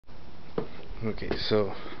Okay,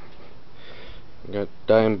 so I got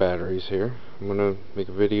dime batteries here. I'm gonna make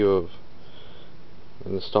a video of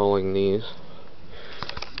installing these.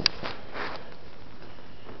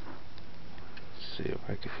 Let's see if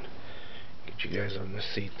I can get you guys on the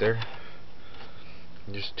seat there.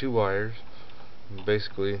 Just two wires.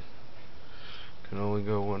 Basically, can only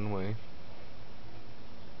go one way.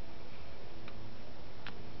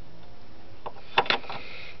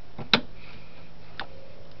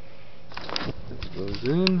 This goes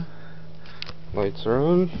in. Lights are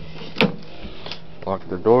on. Lock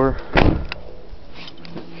the door.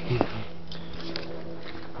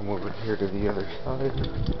 Come over here to the other side.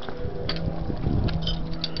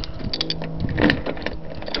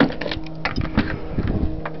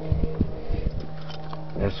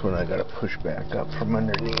 This one I gotta push back up from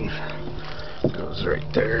underneath. Goes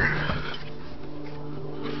right there.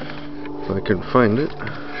 If I can find it.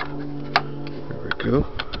 There we go.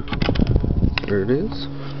 There it is.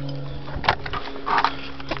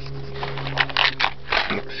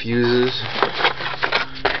 Fuses,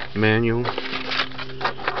 manual.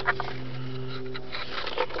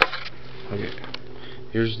 Okay,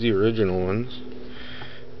 here's the original ones,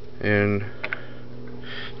 and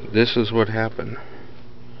this is what happened.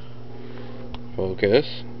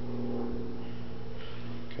 Focus.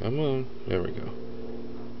 Come on, there we go.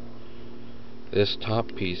 This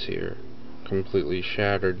top piece here completely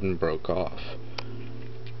shattered and broke off.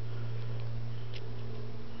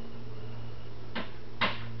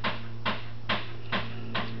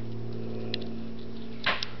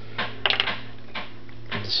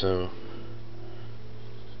 So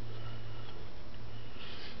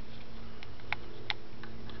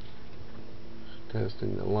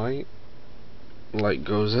testing the light. Light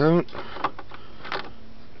goes out.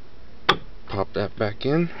 Pop that back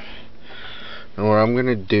in. And what I'm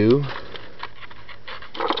gonna do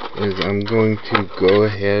is I'm going to go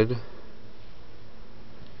ahead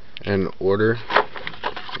and order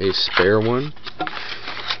a spare one.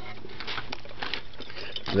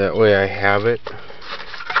 That way I have it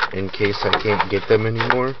in case I can't get them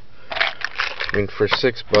anymore. I mean, for $6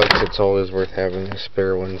 it's always worth having a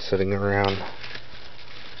spare one sitting around.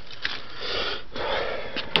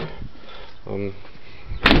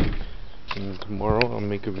 And tomorrow I'll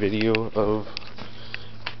make a video of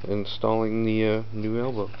installing the new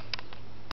elbow.